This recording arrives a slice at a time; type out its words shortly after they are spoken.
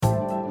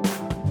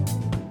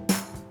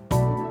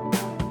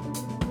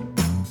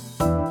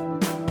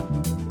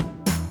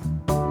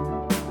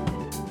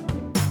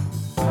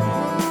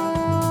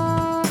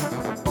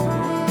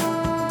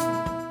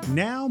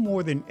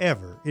than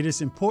ever, it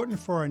is important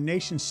for our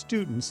nation's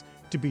students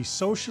to be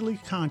socially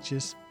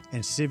conscious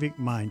and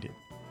civic-minded.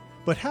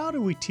 But how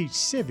do we teach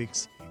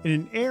civics in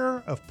an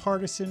era of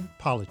partisan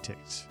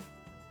politics?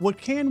 What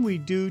can we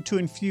do to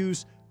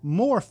infuse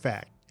more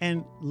fact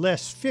and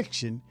less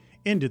fiction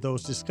into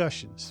those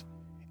discussions?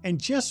 And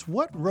just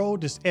what role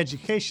does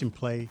education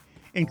play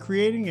in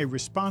creating a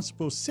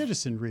responsible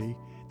citizenry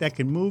that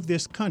can move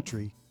this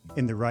country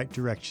in the right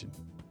direction?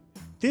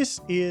 This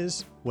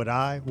is what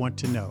I want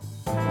to know.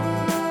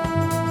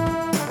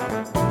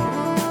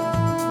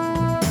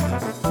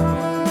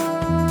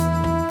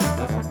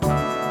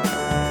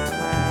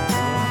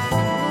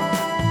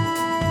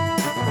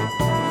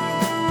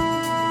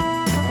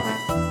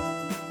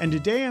 And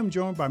today I'm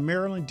joined by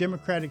Maryland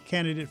Democratic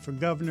candidate for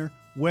governor,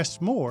 Wes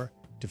Moore,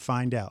 to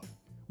find out.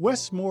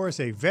 Wes Moore is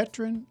a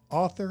veteran,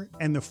 author,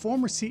 and the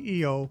former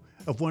CEO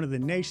of one of the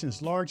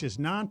nation's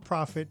largest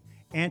nonprofit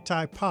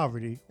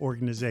anti-poverty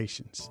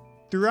organizations.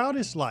 Throughout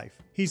his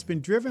life, he's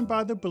been driven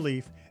by the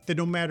belief that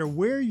no matter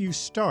where you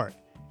start,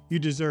 you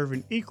deserve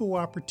an equal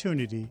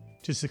opportunity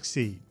to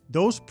succeed.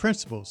 Those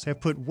principles have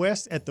put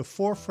Wes at the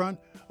forefront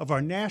of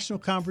our national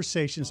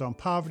conversations on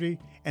poverty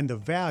and the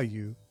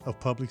value of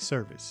public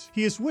service.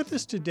 He is with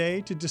us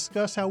today to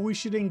discuss how we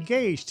should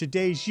engage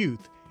today's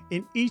youth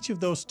in each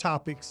of those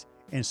topics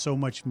and so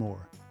much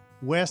more.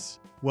 Wes,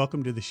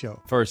 welcome to the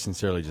show. First,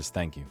 sincerely, just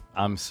thank you.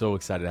 I'm so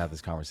excited to have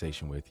this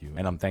conversation with you,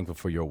 and I'm thankful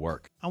for your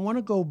work. I want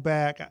to go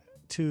back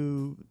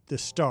to the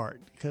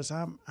start because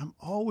I'm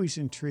always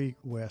intrigued,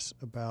 Wes,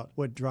 about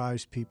what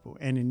drives people.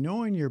 And in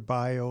knowing your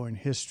bio and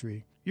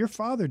history, your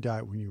father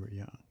died when you were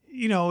young.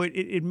 You know,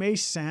 it may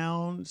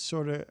sound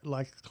sort of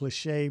like a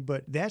cliche,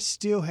 but that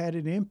still had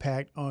an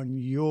impact on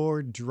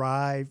your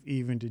drive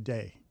even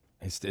today.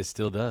 It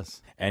still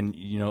does. And,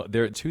 you know,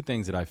 there are two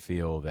things that I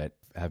feel that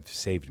have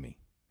saved me,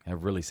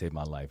 have really saved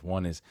my life.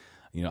 One is,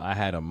 you know, I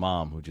had a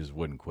mom who just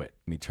wouldn't quit.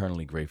 I'm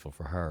eternally grateful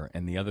for her.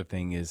 And the other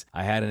thing is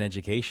I had an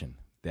education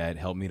that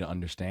helped me to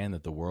understand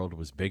that the world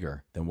was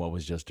bigger than what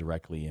was just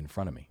directly in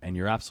front of me. And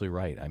you're absolutely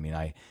right. I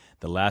mean,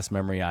 the last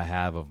memory I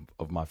have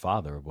of my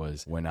father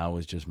was when I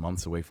was just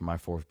months away from my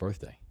 4th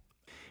birthday.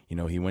 You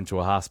know, he went to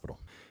a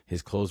hospital.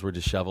 His clothes were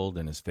disheveled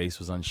and his face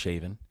was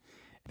unshaven.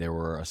 There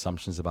were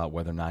assumptions about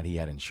whether or not he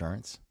had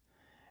insurance.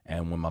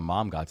 And when my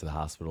mom got to the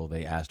hospital,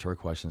 they asked her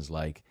questions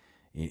like,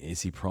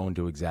 is he prone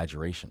to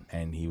exaggeration?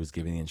 And he was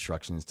given the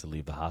instructions to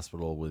leave the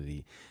hospital.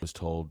 He was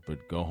told,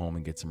 but go home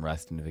and get some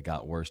rest, and if it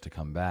got worse, to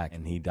come back.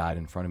 And he died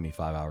in front of me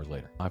 5 hours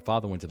later. My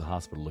father went to the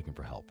hospital looking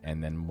for help.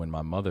 And then when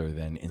my mother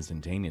then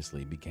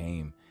instantaneously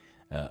became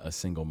a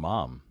single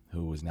mom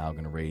who was now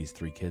going to raise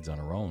 3 kids on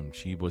her own,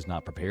 she was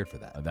not prepared for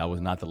that. That was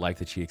not the life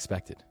that she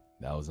expected.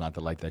 That was not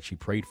the life that she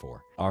prayed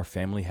for. Our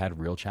family had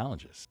real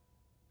challenges.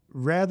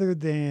 Rather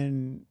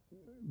than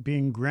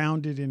being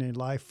grounded in a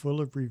life full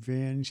of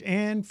revenge,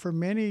 and for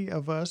many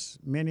of us,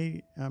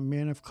 many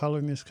men of color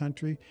in this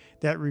country,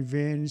 that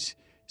revenge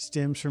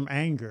stems from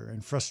anger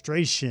and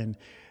frustration.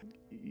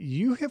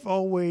 You have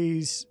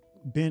always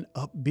been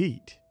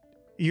upbeat.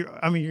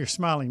 You're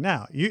smiling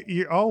now.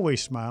 You're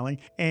always smiling.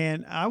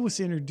 And I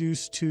was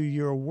introduced to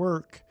your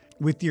work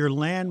with your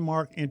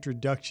landmark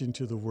introduction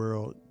to the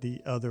world,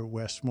 The Other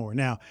Wes Moore.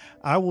 Now,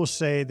 I will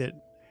say that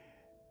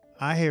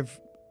I have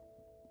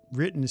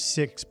written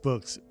 6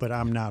 books, but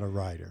I'm not a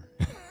writer.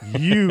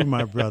 You,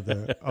 my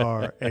brother,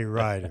 are a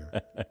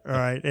writer. All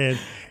right.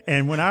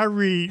 And when I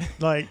read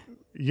like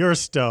your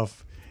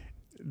stuff,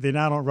 then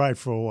I don't write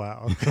for a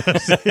while.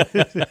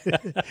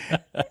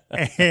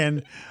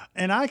 and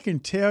I can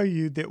tell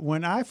you that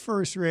when I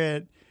first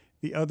read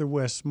The Other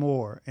Wes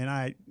Moore, and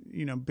I,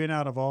 been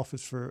out of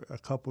office for a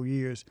couple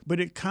years, but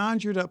it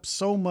conjured up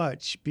so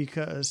much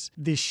because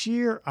the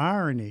sheer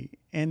irony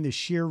and the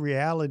sheer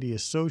reality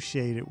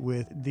associated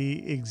with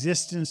the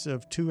existence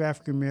of 2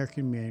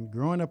 African-American men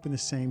growing up in the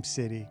same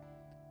city,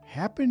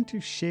 happened to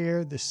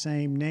share the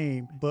same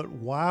name, but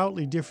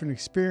wildly different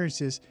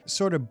experiences,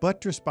 sort of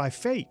buttressed by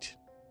fate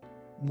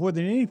more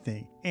than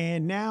anything.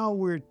 And now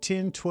we're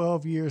 10,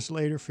 12 years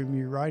later from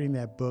you writing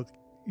that book.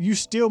 You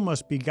still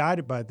must be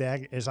guided by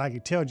that, as I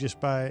could tell just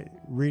by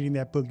reading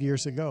that book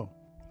years ago.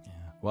 Yeah.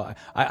 Well,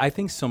 I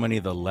think so many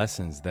of the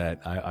lessons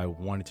that I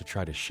wanted to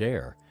try to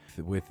share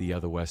with The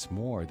Other Wes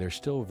Moore, they're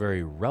still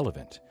very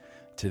relevant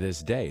to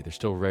this day. They're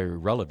still very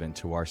relevant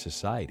to our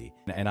society.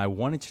 And I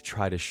wanted to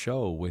try to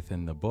show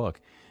within the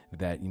book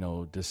that,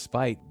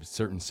 despite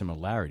certain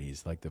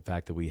similarities, like the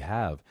fact that we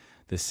have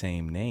the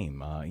same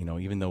name,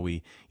 even though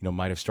we,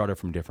 might have started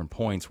from different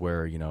points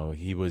where,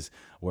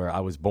 where I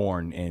was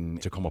born in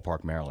Tacoma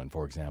Park, Maryland,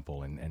 for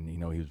example, and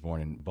he was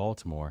born in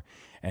Baltimore.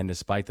 And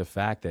despite the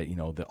fact that,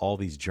 all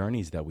these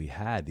journeys that we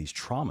had, these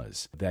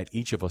traumas that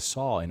each of us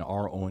saw in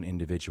our own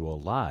individual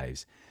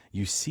lives,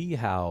 you see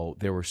how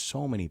there were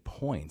so many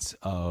points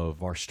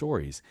of our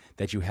stories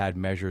that you had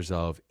measures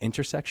of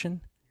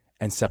intersection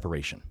and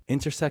separation,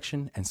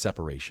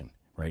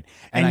 right?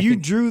 And you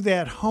drew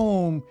that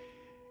home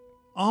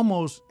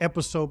almost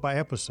episode by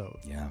episode.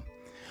 Yeah.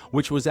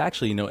 which was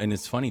actually, and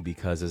it's funny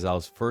because as I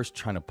was first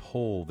trying to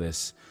pull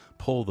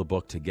the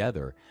book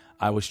together,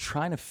 I was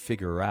trying to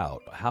figure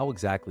out how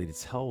exactly to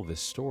tell this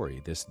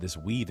story, this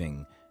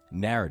weaving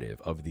narrative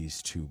of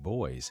these two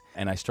boys.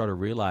 And I started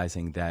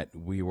realizing that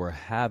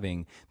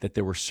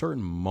there were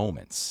certain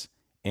moments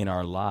in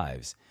our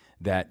lives,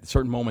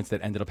 certain moments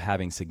that ended up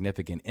having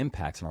significant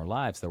impacts in our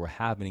lives that were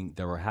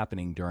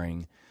happening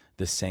during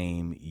the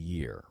same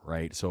year,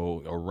 right?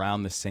 So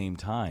around the same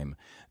time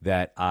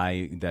that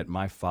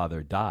my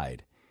father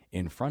died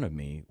in front of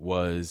me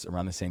was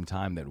around the same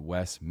time that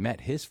Wes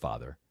met his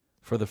father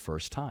for the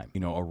first time.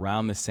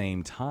 Around the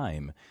same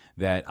time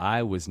that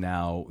I was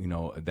now,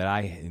 that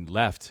I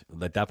left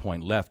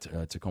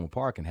Tacoma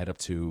Park and head up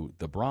to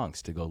the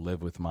Bronx to go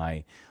live with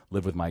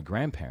my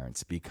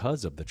grandparents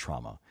because of the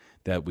trauma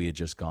that we had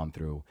just gone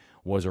through,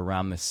 was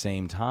around the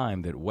same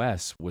time that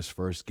Wes was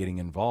first getting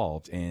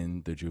involved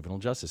in the juvenile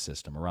justice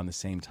system, around the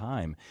same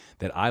time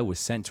that I was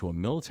sent to a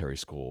military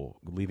school,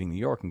 leaving New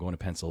York and going to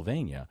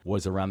Pennsylvania,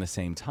 was around the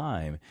same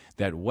time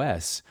that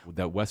Wes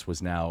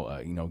was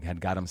now,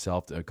 had got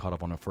himself caught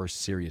up on a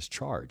first serious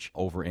charge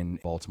over in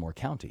Baltimore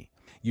County.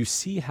 You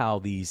see how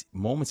these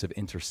moments of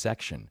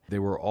intersection, they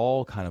were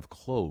all kind of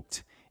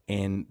cloaked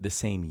in the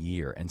same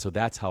year. And so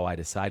that's how I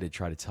decided to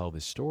try to tell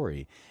this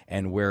story,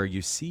 and where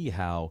you see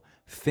how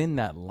thin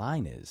that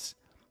line is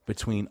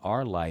between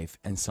our life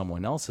and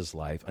someone else's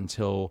life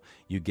until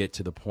you get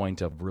to the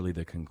point of really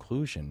the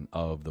conclusion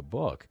of the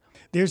book.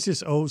 There's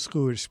this old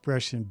school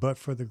expression, but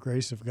for the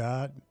grace of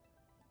God.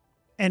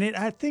 And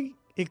I think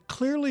it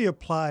clearly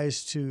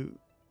applies to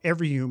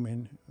every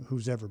human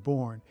who's ever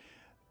born.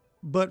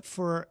 But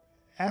for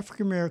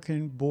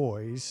African-American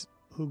boys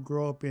who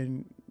grow up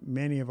in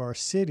many of our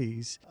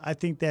cities, I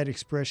think that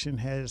expression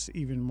has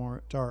even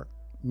more dark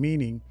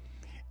meaning.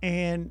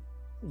 And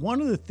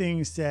one of the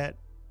things that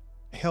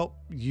help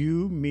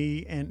you,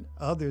 me, and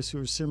others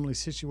who are similarly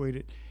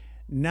situated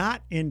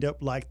not end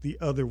up like the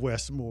other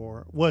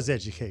Westmore was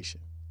education.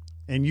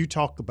 And you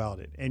talk about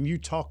it. And you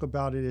talk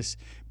about it as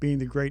being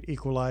the great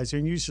equalizer.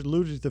 And you just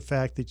alluded to the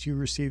fact that you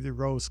received the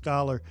Rhodes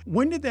Scholar.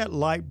 When did that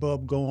light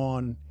bulb go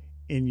on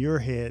in your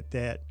head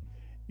that,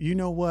 you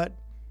know what,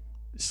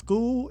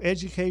 school,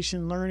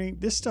 education, learning,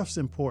 this stuff's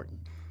important?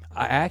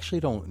 I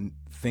actually don't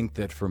think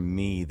that for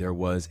me there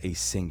was a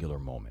singular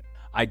moment.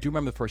 I do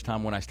remember the first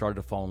time when I started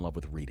to fall in love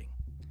with reading.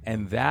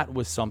 And that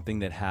was something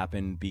that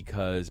happened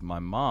because my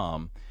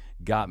mom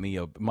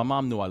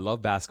knew I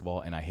loved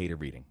basketball and I hated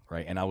reading,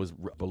 right? And I was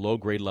below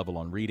grade level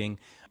on reading.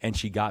 And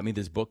she got me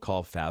this book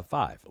called Fab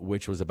Five,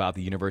 which was about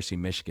the University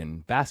of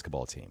Michigan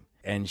basketball team.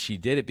 And she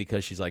did it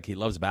because she's like, he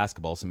loves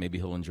basketball, so maybe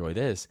he'll enjoy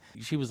this.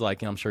 She was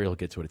like, I'm sure he'll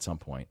get to it at some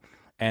point.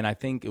 And I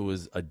think it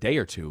was a day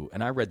or two,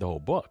 and I read the whole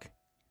book.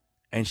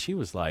 And she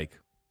was like,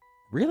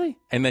 really?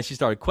 And then she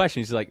started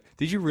questioning. She's like,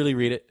 did you really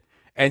read it?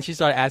 And she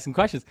started asking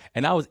questions.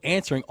 And I was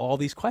answering all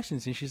these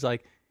questions. And she's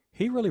like,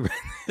 he really read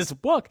this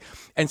book.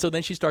 And so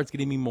then she starts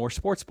getting me more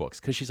sports books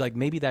because she's like,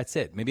 maybe that's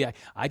it. Maybe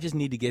I just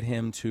need to get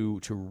him to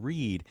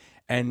read.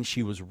 And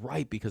she was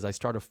right, because I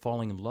started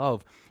falling in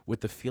love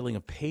with the feeling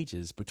of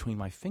pages between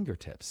my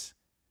fingertips.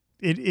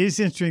 It is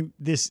interesting,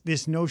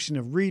 this notion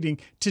of reading.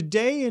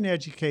 Today in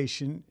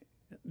education,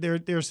 there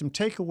are some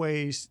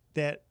takeaways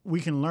that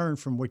we can learn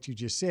from what you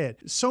just said.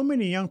 So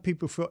many young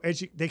people feel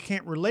they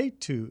can't relate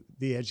to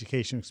the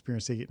educational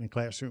experience they get in the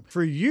classroom.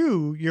 For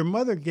you, your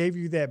mother gave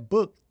you that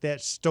book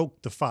that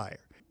stoked the fire.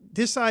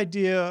 This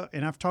idea,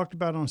 and I've talked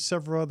about it on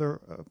several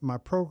other of my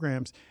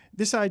programs,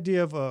 this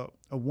idea of a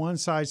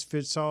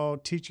one-size-fits-all,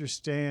 teachers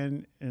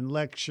stand and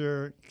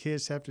lecture,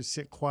 kids have to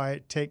sit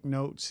quiet, take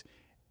notes,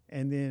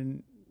 and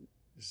then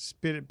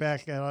spit it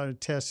back out on a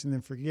test and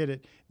then forget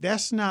it.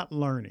 That's not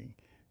learning.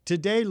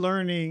 Today,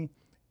 learning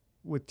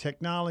with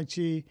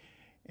technology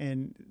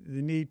and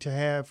the need to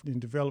have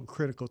and develop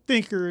critical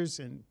thinkers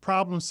and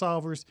problem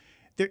solvers,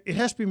 it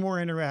has to be more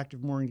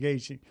interactive, more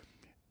engaging.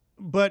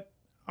 But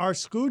our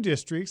school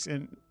districts,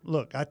 and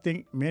look, I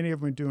think many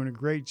of them are doing a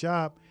great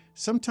job.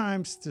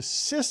 Sometimes the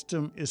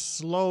system is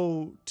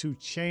slow to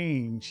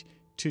change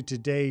to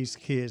today's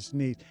kids'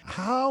 needs.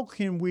 How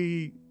can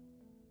we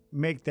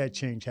make that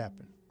change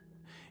happen?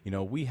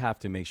 We have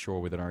to make sure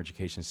within our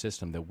education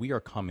system that we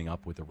are coming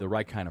up with the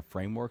right kind of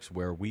frameworks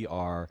where we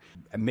are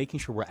making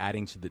sure we're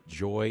adding to the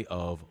joy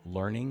of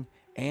learning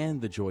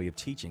and the joy of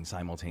teaching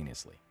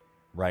simultaneously,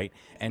 right?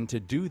 And to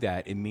do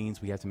that, it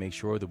means we have to make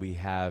sure that we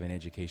have an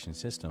education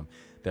system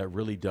that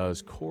really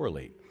does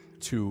correlate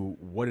to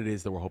what it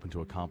is that we're hoping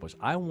to accomplish.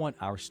 I want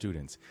our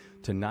students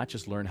to not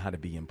just learn how to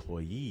be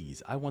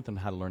employees. I want them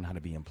to learn how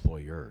to be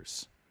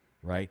employers.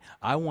 Right?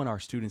 I want our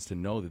students to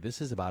know that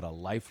this is about a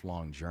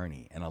lifelong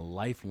journey and a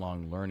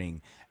lifelong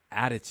learning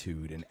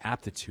attitude and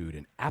aptitude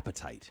and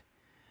appetite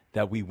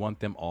that we want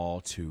them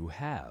all to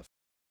have.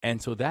 And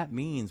so that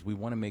means we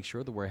want to make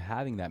sure that we're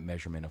having that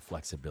measurement of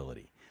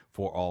flexibility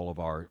for all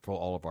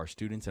of our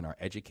students and our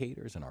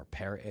educators and our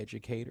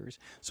paraeducators,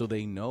 so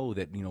they know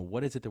that,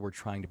 what is it that we're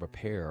trying to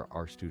prepare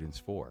our students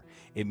for.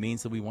 It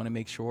means that we want to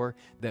make sure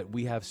that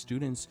we have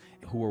students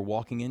who are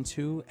walking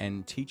into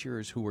and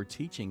teachers who are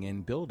teaching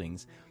in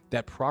buildings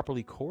that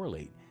properly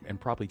correlate and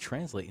properly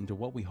translate into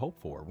what we hope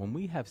for. When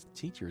we have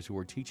teachers who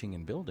are teaching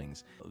in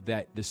buildings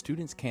that the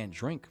students can't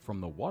drink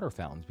from the water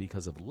fountains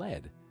because of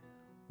lead,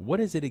 what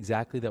is it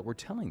exactly that we're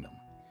telling them?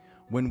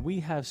 When we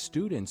have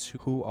students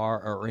who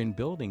are in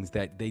buildings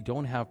that they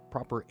don't have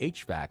proper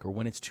HVAC, or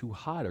when it's too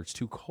hot or it's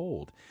too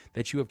cold,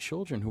 that you have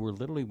children who are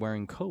literally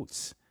wearing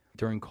coats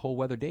during cold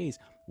weather days,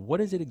 what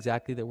is it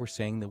exactly that we're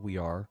saying that we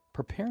are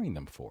preparing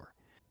them for?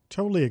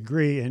 Totally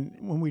agree. And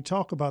when we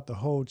talk about the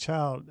whole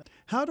child,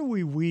 how do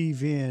we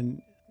weave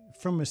in,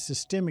 from a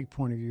systemic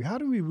point of view, how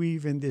do we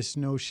weave in this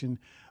notion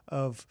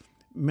of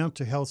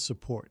mental health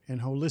support and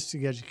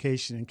holistic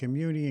education and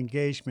community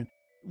engagement?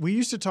 We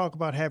used to talk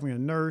about having a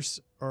nurse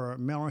or a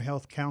mental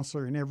health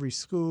counselor in every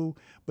school,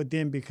 but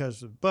then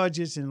because of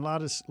budgets in a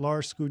lot of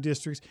large school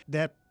districts,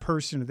 that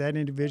person or that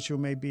individual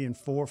may be in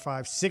 4,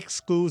 5, 6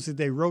 schools that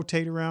they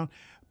rotate around.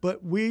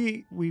 But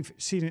we've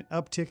seen an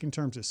uptick in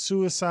terms of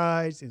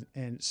suicides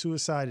and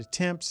suicide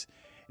attempts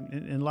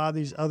and a lot of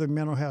these other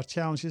mental health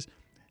challenges.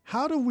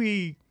 How do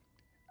we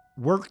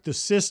work the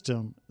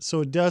system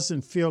so it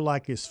doesn't feel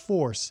like it's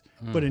forced,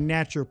 but a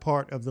natural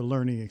part of the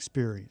learning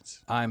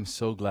experience? I'm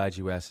so glad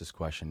you asked this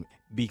question,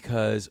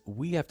 because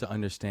we have to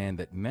understand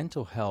that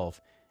mental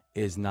health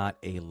is not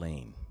a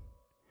lane.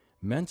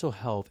 Mental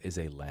health is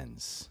a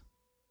lens.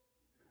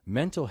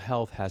 Mental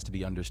health has to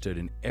be understood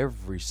in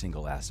every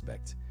single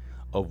aspect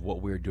of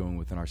what we're doing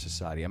within our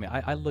society. I mean,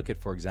 I look at,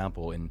 for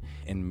example, in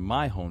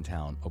my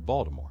hometown of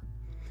Baltimore,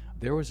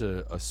 there was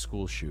a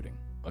school shooting.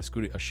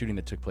 A shooting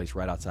that took place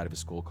right outside of a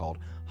school called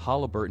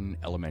Halliburton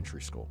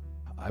Elementary School.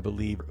 I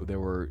believe there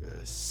were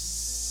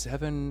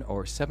 7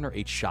 or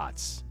 8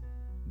 shots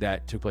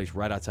that took place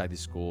right outside the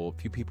school.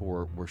 A few people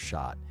were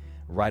shot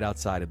right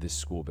outside of this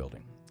school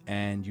building.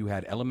 And you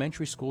had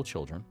elementary school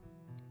children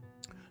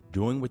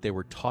doing what they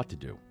were taught to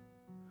do,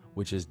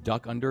 which is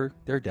duck under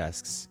their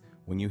desks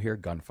when you hear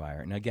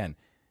gunfire. And again,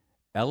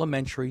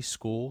 elementary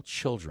school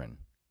children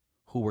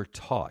who were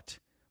taught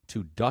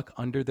to duck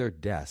under their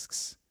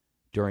desks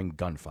during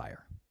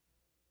gunfire,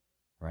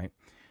 right?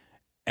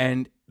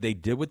 And they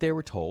did what they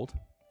were told,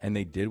 and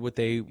they did what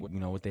they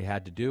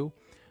had to do.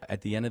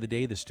 At the end of the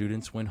day, the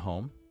students went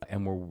home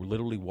and were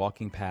literally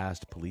walking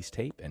past police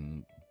tape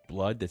and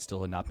blood that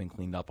still had not been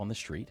cleaned up on the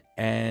street.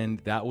 And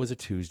that was a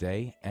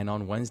Tuesday. And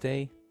on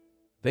Wednesday,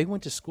 they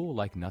went to school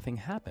like nothing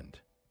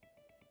happened,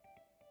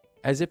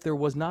 as if there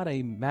was not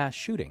a mass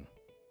shooting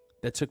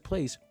that took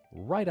place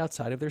right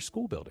outside of their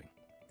school building.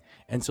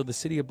 And so the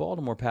city of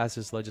Baltimore passed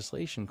this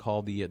legislation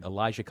called the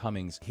Elijah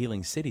Cummings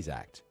Healing Cities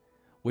Act,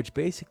 which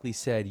basically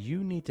said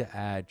you need to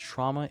add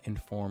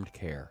trauma-informed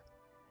care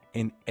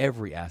in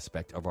every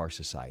aspect of our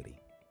society.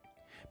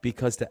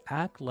 Because to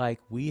act like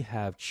we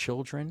have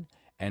children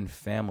and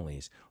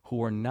families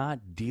who are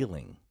not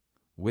dealing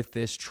with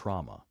this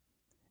trauma,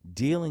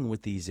 dealing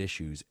with these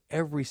issues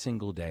every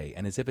single day,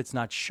 and as if it's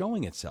not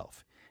showing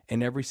itself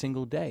in every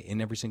single day,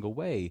 in every single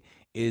way,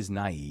 is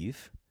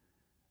naive,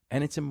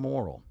 and it's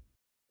immoral.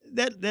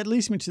 That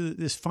leads me to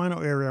this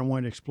final area I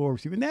want to explore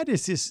with you, and that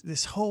is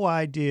this whole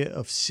idea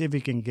of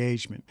civic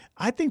engagement.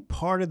 I think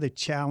part of the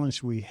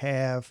challenge we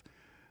have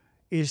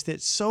is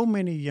that so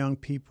many young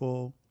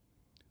people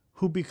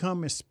who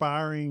become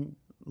aspiring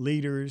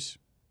leaders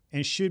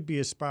and should be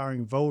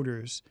aspiring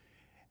voters,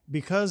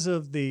 because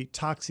of the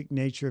toxic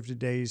nature of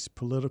today's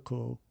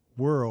political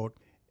world,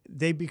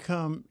 they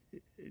become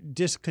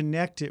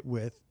disconnected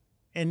with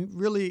and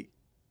really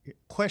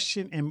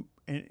question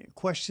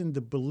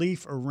the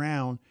belief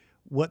around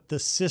what the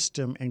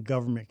system and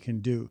government can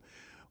do.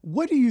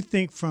 What do you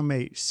think, from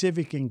a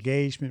civic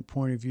engagement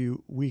point of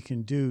view, we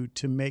can do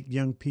to make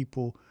young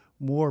people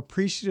more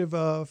appreciative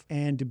of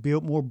and to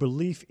build more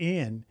belief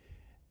in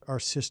our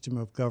system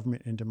of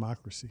government and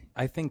democracy?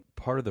 I think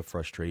part of the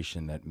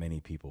frustration that many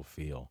people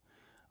feel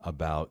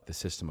about the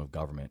system of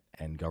government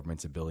and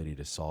government's ability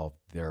to solve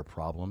their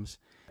problems,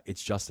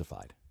 it's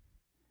justified.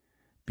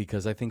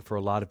 Because I think for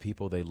a lot of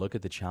people, they look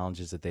at the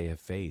challenges that they have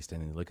faced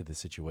and they look at the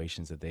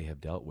situations that they have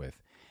dealt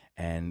with,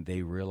 and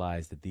they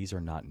realize that these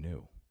are not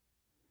new.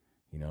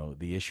 You know,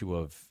 the issue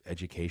of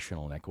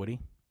educational inequity,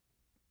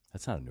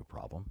 that's not a new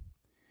problem.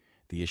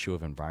 The issue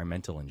of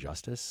environmental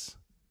injustice,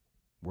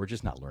 we're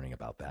just not learning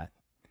about that.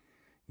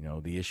 You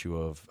know, the issue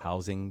of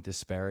housing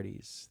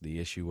disparities, the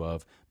issue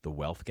of the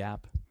wealth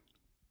gap,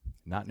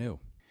 not new.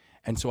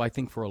 And so I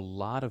think for a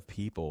lot of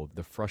people,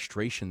 the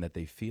frustration that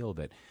they feel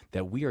that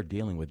we are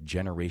dealing with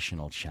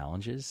generational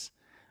challenges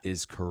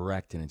is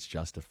correct and it's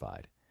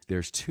justified.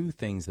 There's 2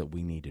 things that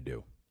we need to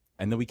do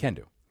and that we can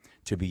do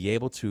to be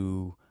able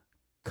to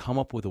come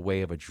up with a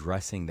way of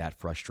addressing that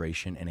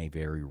frustration in a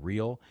very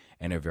real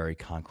and a very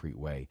concrete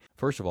way.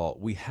 First of all,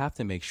 we have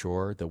to make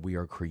sure that we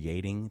are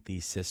creating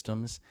these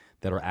systems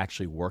that are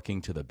actually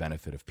working to the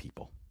benefit of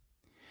people.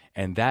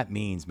 And that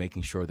means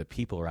making sure that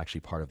people are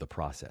actually part of the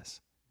process.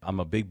 I'm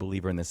a big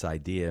believer in this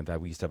idea. In fact,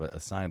 we used to have a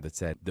sign that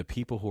said, the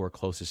people who are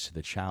closest to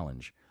the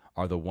challenge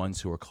are the ones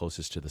who are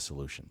closest to the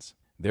solutions.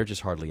 They're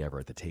just hardly ever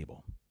at the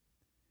table.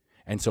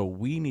 And so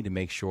we need to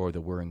make sure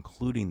that we're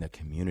including the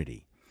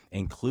community,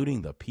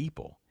 including the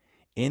people,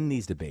 in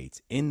these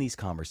debates, in these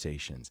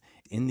conversations,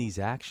 in these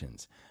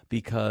actions.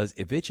 Because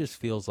if it just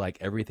feels like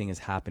everything is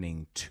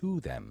happening to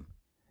them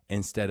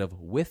instead of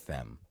with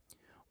them,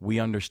 we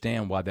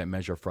understand why that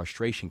measure of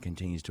frustration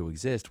continues to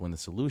exist when the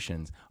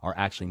solutions are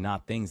actually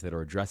not things that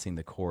are addressing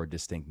the core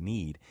distinct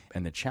need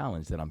and the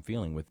challenge that I'm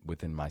feeling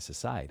within my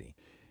society.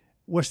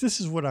 Wes,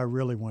 this is what I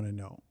really want to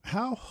know.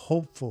 How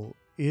hopeful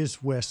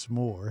is Wes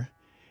Moore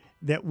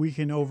that we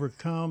can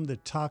overcome the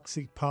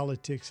toxic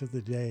politics of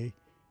the day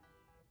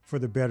for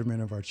the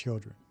betterment of our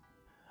children?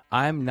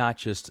 I'm not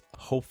just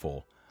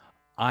hopeful,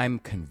 I'm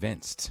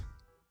convinced.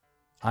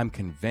 I'm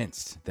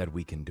convinced that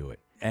we can do it.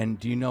 And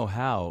do you know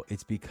how?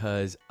 It's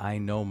because I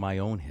know my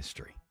own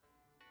history.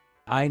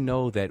 I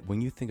know that when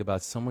you think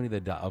about so many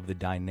of the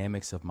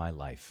dynamics of my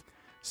life,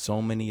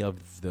 so many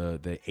of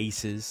the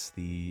ACEs,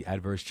 the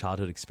adverse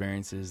childhood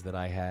experiences that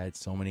I had,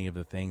 so many of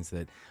the things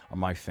that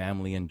my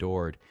family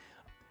endured,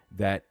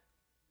 that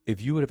if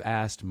you would have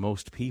asked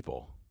most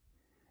people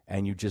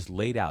and you just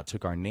laid out,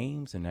 took our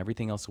names and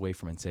everything else away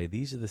from it and say,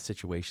 these are the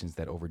situations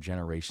that over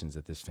generations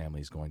that this family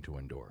is going to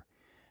endure.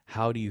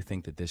 How do you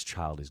think that this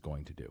child is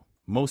going to do?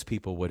 Most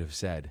people would have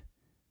said,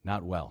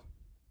 not well.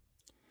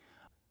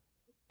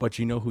 But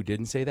you know who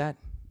didn't say that?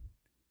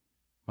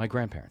 My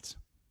grandparents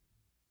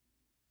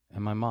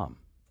and my mom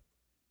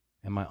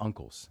and my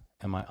uncles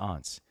and my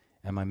aunts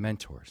and my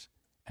mentors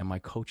and my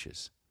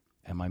coaches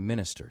and my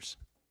ministers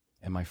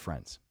and my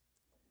friends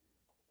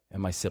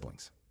and my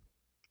siblings.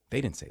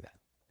 They didn't say that.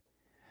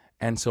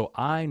 And so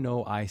I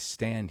know I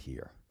stand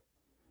here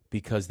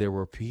because there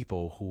were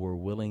people who were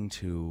willing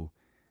to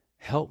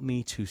help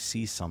me to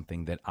see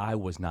something that I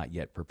was not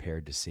yet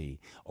prepared to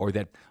see, or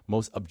that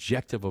most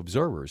objective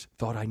observers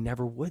thought I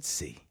never would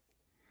see.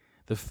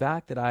 The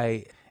fact that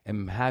I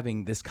am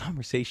having this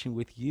conversation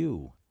with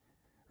you,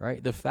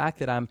 right? The fact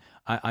that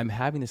I'm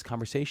having this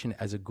conversation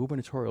as a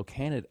gubernatorial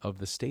candidate of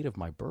the state of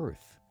my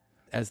birth,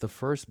 as the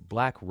first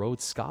Black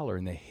Rhodes Scholar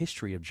in the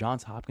history of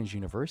Johns Hopkins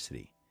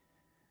University,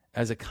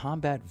 as a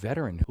combat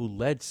veteran who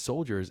led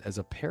soldiers as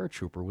a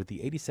paratrooper with the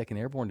 82nd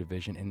Airborne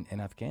Division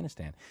in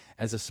Afghanistan,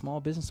 as a small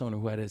business owner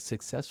who had a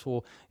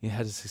successful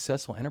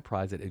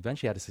enterprise that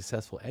eventually had a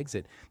successful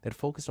exit that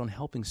focused on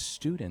helping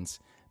students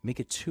make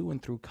it to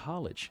and through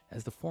college,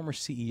 as the former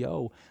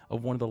CEO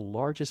of one of the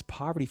largest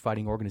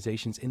poverty-fighting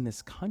organizations in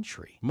this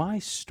country. My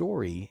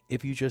story,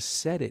 if you just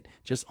said it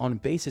just on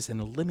basis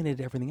and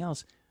eliminated everything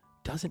else,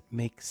 doesn't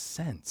make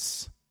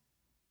sense.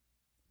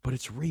 But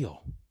it's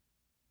real.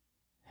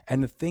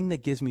 And the thing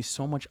that gives me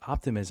so much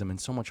optimism and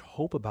so much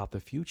hope about the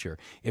future,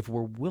 if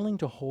we're willing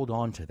to hold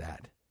on to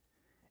that,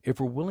 if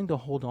we're willing to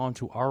hold on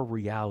to our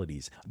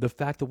realities, the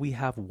fact that we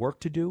have work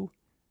to do,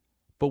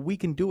 but we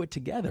can do it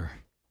together,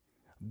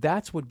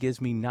 that's what gives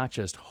me not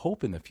just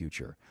hope in the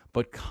future,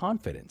 but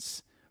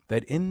confidence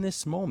that in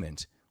this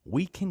moment,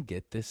 we can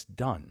get this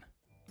done.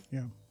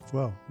 Yeah.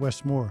 Well,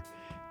 Wes Moore,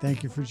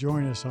 thank you for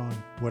joining us on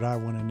What I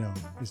Want to Know.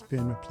 It's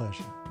been a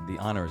pleasure. The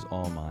honor is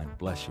all mine.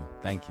 Bless you.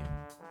 Thank you.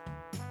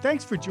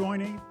 Thanks for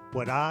joining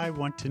What I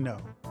Want to Know.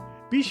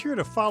 Be sure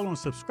to follow and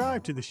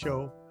subscribe to the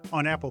show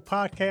on Apple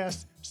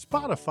Podcasts,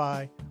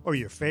 Spotify, or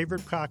your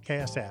favorite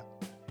podcast app.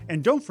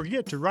 And don't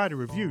forget to write a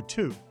review,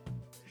 too.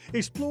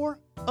 Explore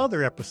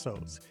other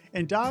episodes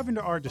and dive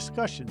into our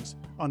discussions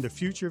on the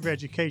future of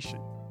education.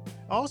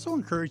 I also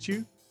encourage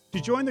you to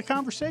join the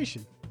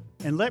conversation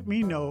and let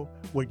me know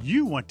what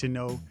you want to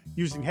know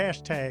using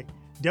hashtag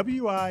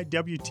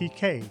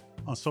WIWTK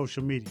on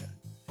social media.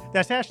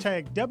 That's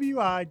hashtag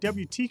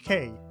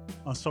WIWTK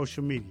on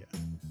social media.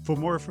 For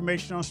more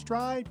information on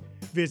Stride,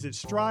 visit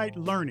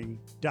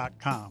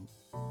stridelearning.com.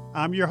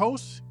 I'm your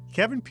host,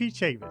 Kevin P.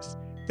 Chavis.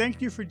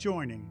 Thank you for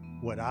joining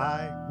What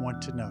I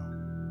Want to Know.